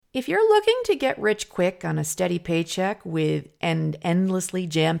If you're looking to get rich quick on a steady paycheck with an endlessly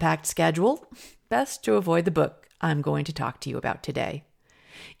jam-packed schedule, best to avoid the book I'm going to talk to you about today.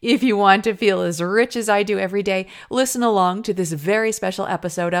 If you want to feel as rich as I do every day, listen along to this very special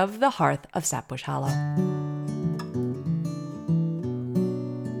episode of The Hearth of Sapbush Hollow.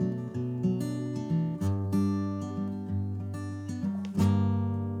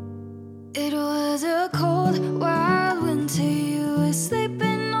 It was a cold, wild winter. You were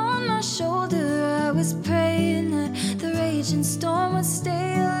sleeping on my shoulder. I was praying that the raging storm would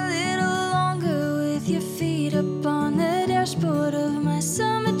stay a little longer. With your feet up on the dashboard of my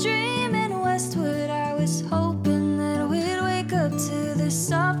summer dream in Westwood, I was hoping that we'd wake up to the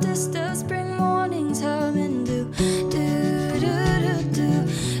softest of spring mornings, humming do do do do do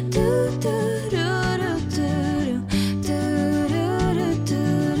do do do.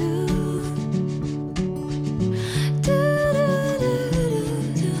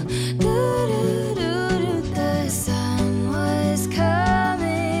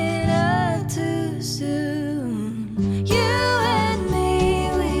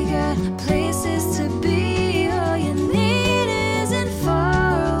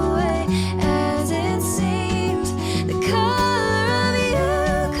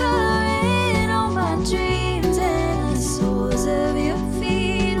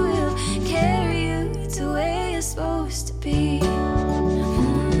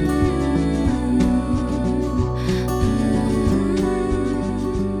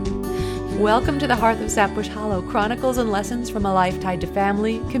 Welcome to the Hearth of Sapbush Hollow, chronicles and lessons from a life tied to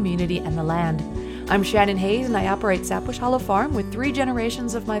family, community, and the land. I'm Shannon Hayes, and I operate Sapbush Hollow Farm with 3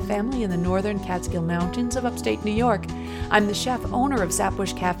 generations of my family in the northern Catskill Mountains of upstate New York. I'm the chef owner of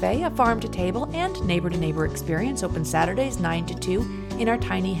Sapbush Cafe, a farm-to-table and neighbor-to-neighbor experience, open Saturdays 9 to 2 in our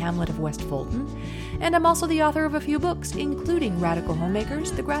tiny hamlet of West Fulton. And I'm also the author of a few books, including Radical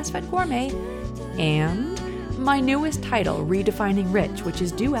Homemakers, The Grass-Fed Gourmet, and my newest title, Redefining Rich, which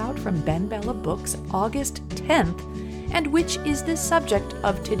is due out from Ben Bella Books August 10th, and which is the subject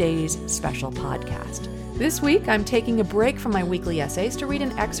of today's special podcast. This week, I'm taking a break from my weekly essays to read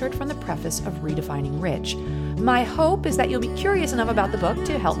an excerpt from the preface of Redefining Rich. My hope is that you'll be curious enough about the book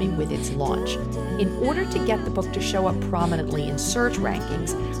to help me with its launch. In order to get the book to show up prominently in search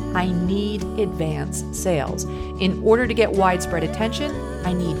rankings, I need advance sales. In order to get widespread attention,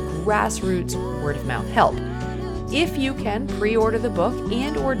 I need grassroots word-of-mouth help. If you can pre-order the book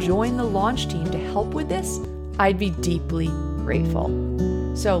and or join the launch team to help with this, I'd be deeply grateful.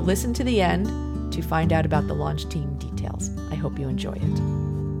 So listen to the end to find out about the launch team details. I hope you enjoy it.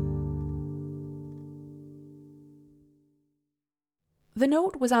 The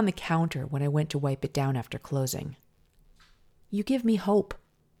note was on the counter when I went to wipe it down after closing. You give me hope.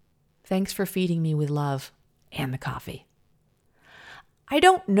 Thanks for feeding me with love and the coffee. I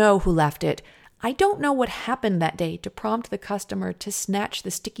don't know who left it. I don't know what happened that day to prompt the customer to snatch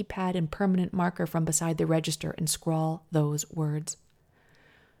the sticky pad and permanent marker from beside the register and scrawl those words.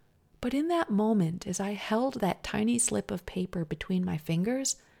 But in that moment, as I held that tiny slip of paper between my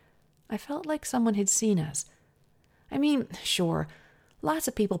fingers, I felt like someone had seen us. I mean, sure, lots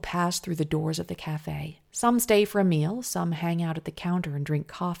of people pass through the doors of the cafe. Some stay for a meal, some hang out at the counter and drink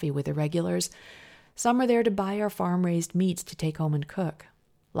coffee with the regulars. Some are there to buy our farm-raised meats to take home and cook.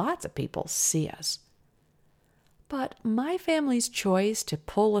 Lots of people see us. But my family's choice to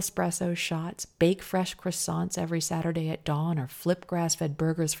pull espresso shots, bake fresh croissants every Saturday at dawn, or flip grass-fed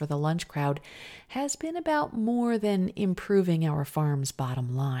burgers for the lunch crowd has been about more than improving our farm's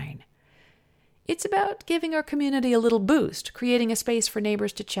bottom line. It's about giving our community a little boost, creating a space for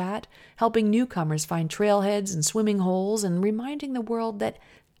neighbors to chat, helping newcomers find trailheads and swimming holes, and reminding the world that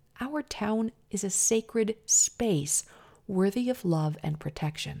our town is a sacred space worthy of love and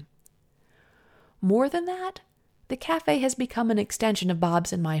protection. More than that, the cafe has become an extension of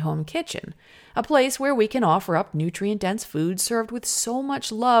Bob's and my home kitchen, a place where we can offer up nutrient-dense food served with so much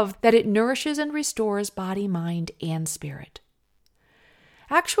love that it nourishes and restores body, mind, and spirit.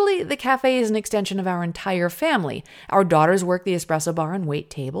 Actually, the cafe is an extension of our entire family. Our daughters work the espresso bar and wait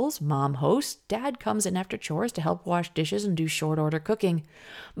tables. Mom hosts. Dad comes in after chores to help wash dishes and do short-order cooking.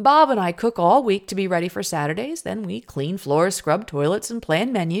 Bob and I cook all week to be ready for Saturdays. Then we clean floors, scrub toilets, and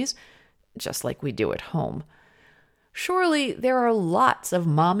plan menus, just like we do at home. Surely there are lots of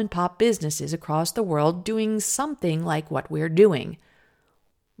mom-and-pop businesses across the world doing something like what we're doing.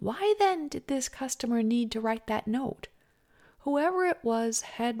 Why then did this customer need to write that note? Whoever it was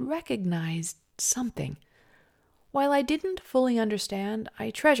had recognized something. While I didn't fully understand, I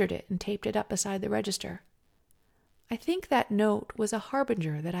treasured it and taped it up beside the register. I think that note was a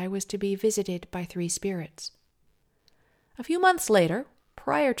harbinger that I was to be visited by 3 spirits. A few months later,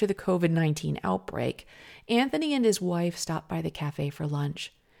 prior to the COVID-19 outbreak, Anthony and his wife stopped by the cafe for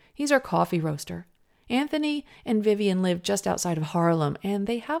lunch. He's our coffee roaster. Anthony and Vivian live just outside of Harlem, and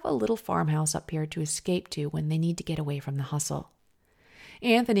they have a little farmhouse up here to escape to when they need to get away from the hustle.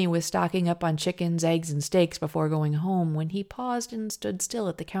 Anthony was stocking up on chickens, eggs, and steaks before going home when he paused and stood still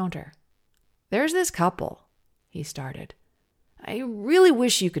at the counter. "There's this couple," he started. "I really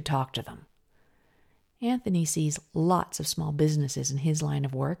wish you could talk to them." Anthony sees lots of small businesses in his line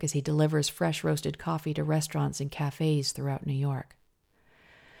of work as he delivers fresh roasted coffee to restaurants and cafes throughout New York.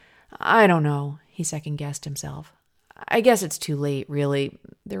 "I don't know," he second-guessed himself. "I guess it's too late, really.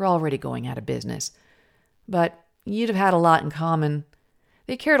 They're already going out of business. But you'd have had a lot in common.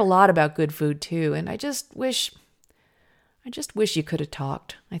 They cared a lot about good food, too, and I just wish you could have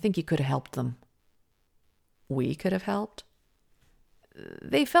talked. I think you could have helped them." "We could have helped?"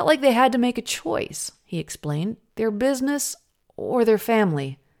 "They felt like they had to make a choice," he explained. "Their business or their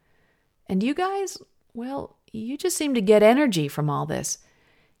family. And you guys, well, you just seem to get energy from all this.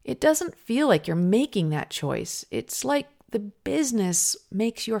 It doesn't feel like you're making that choice. It's like the business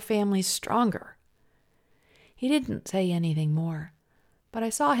makes your family stronger." He didn't say anything more, but I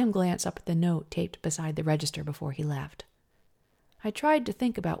saw him glance up at the note taped beside the register before he left. I tried to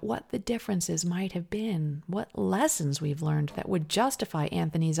think about what the differences might have been, what lessons we've learned that would justify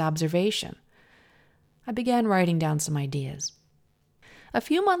Anthony's observation. I began writing down some ideas. A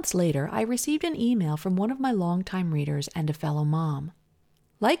few months later, I received an email from one of my longtime readers and a fellow mom.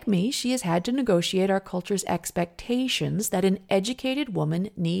 Like me, she has had to negotiate our culture's expectations that an educated woman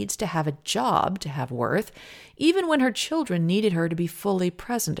needs to have a job to have worth, even when her children needed her to be fully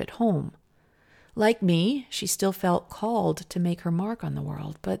present at home. Like me, she still felt called to make her mark on the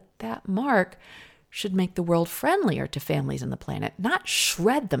world, but that mark should make the world friendlier to families on the planet, not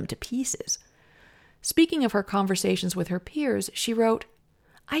shred them to pieces. Speaking of her conversations with her peers, she wrote,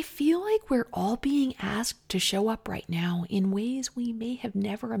 "I feel like we're all being asked to show up right now in ways we may have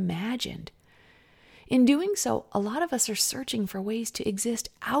never imagined. In doing so, a lot of us are searching for ways to exist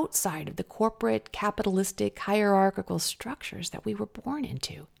outside of the corporate, capitalistic, hierarchical structures that we were born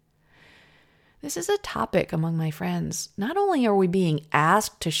into. This is a topic among my friends. Not only are we being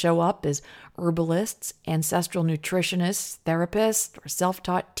asked to show up as herbalists, ancestral nutritionists, therapists, or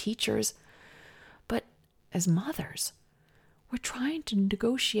self-taught teachers, but as mothers. We're trying to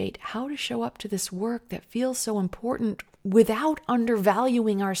negotiate how to show up to this work that feels so important without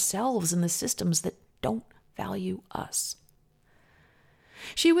undervaluing ourselves and the systems that don't value us."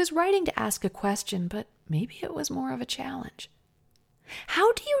 She was writing to ask a question, but maybe it was more of a challenge.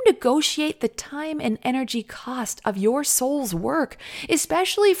 How do you negotiate the time and energy cost of your soul's work,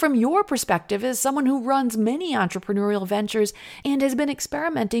 especially from your perspective as someone who runs many entrepreneurial ventures and has been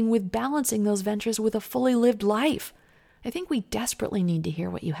experimenting with balancing those ventures with a fully lived life? I think we desperately need to hear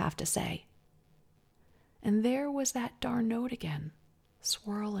what you have to say. And there was that darn note again,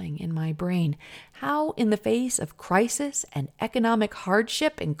 swirling in my brain. How, in the face of crisis and economic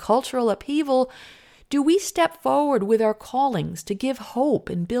hardship and cultural upheaval, do we step forward with our callings to give hope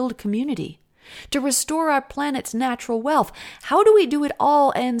and build community, to restore our planet's natural wealth? How do we do it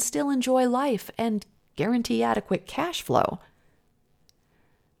all and still enjoy life and guarantee adequate cash flow?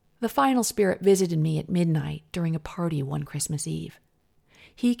 The final spirit visited me at midnight during a party one Christmas Eve.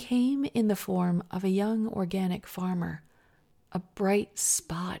 He came in the form of a young organic farmer, a bright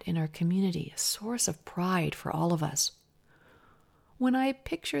spot in our community, a source of pride for all of us. When I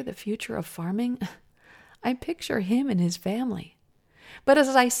picture the future of farming, I picture him and his family. But as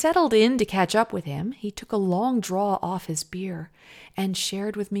I settled in to catch up with him, he took a long draw off his beer and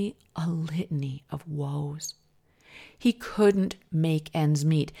shared with me a litany of woes. He couldn't make ends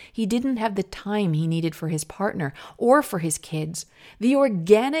meet. He didn't have the time he needed for his partner or for his kids. The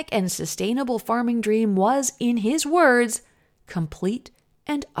organic and sustainable farming dream was, in his words, complete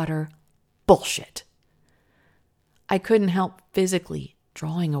and utter bullshit. I couldn't help physically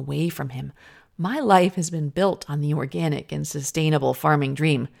drawing away from him. My life has been built on the organic and sustainable farming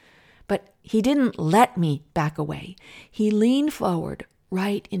dream. But he didn't let me back away. He leaned forward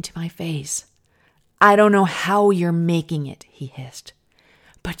right into my face. "I don't know how you're making it," he hissed,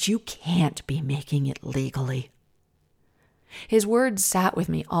 "but you can't be making it legally." His words sat with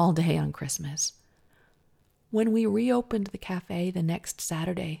me all day on Christmas. When we reopened the cafe the next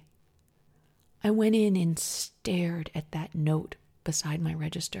Saturday, I went in and stared at that note beside my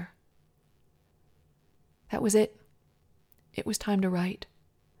register. That was it. It was time to write.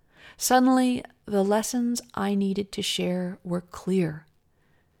 Suddenly, the lessons I needed to share were clear,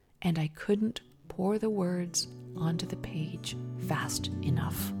 and I couldn't pour the words onto the page fast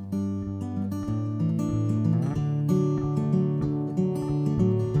enough.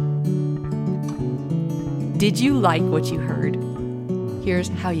 Did you like what you heard? Here's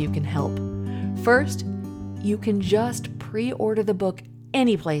how you can help. First, you can just pre-order the book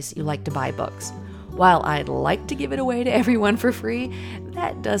any place you like to buy books. While I'd like to give it away to everyone for free,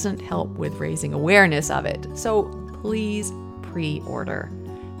 that doesn't help with raising awareness of it. So please pre-order.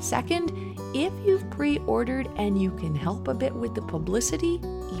 Second, if you've pre-ordered and you can help a bit with the publicity,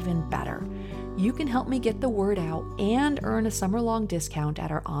 even better. You can help me get the word out and earn a summer-long discount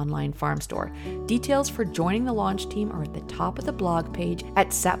at our online farm store. Details for joining the launch team are at the top of the blog page at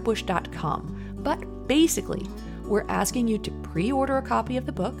sapbush.com. But basically, we're asking you to pre-order a copy of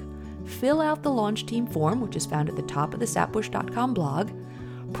the book, fill out the launch team form, which is found at the top of the sapbush.com blog,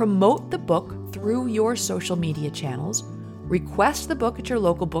 promote the book through your social media channels, request the book at your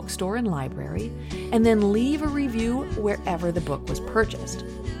local bookstore and library, and then leave a review wherever the book was purchased.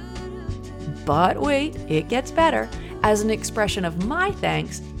 But wait, it gets better. As an expression of my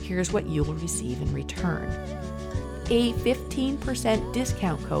thanks, here's what you'll receive in return. A 15%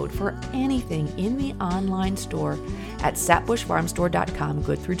 discount code for anything in the online store at sapbushfarmstore.com,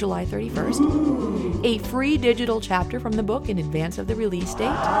 good through July 31st. A free digital chapter from the book in advance of the release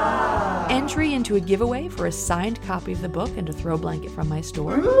date. Entry into a giveaway for a signed copy of the book and a throw blanket from my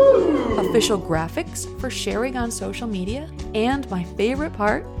store. Official graphics for sharing on social media. And my favorite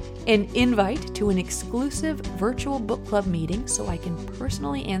part, an invite to an exclusive virtual book club meeting so I can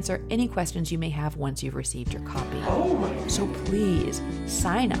personally answer any questions you may have once you've received your copy. So please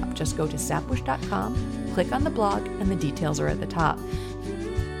sign up. Just go to sapbush.com, click on the blog, and the details are at the top.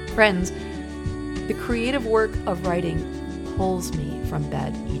 Friends, the creative work of writing pulls me from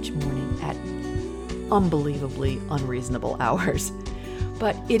bed each morning at unbelievably unreasonable hours.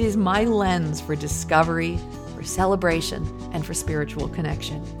 But it is my lens for discovery, for celebration, and for spiritual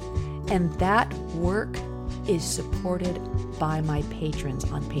connection. And that work is supported by my patrons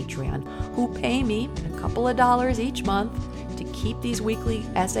on Patreon, who pay me a couple of dollars each month to keep these weekly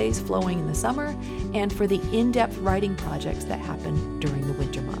essays flowing in the summer and for the in-depth writing projects that happen during the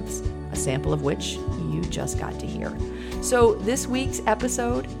winter months, a sample of which you just got to hear. So this week's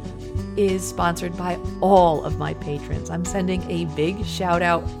episode is sponsored by all of my patrons. I'm sending a big shout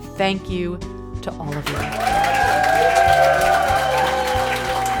out, thank you to all of you.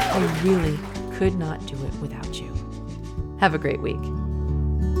 I really could not do it without you. Have a great week.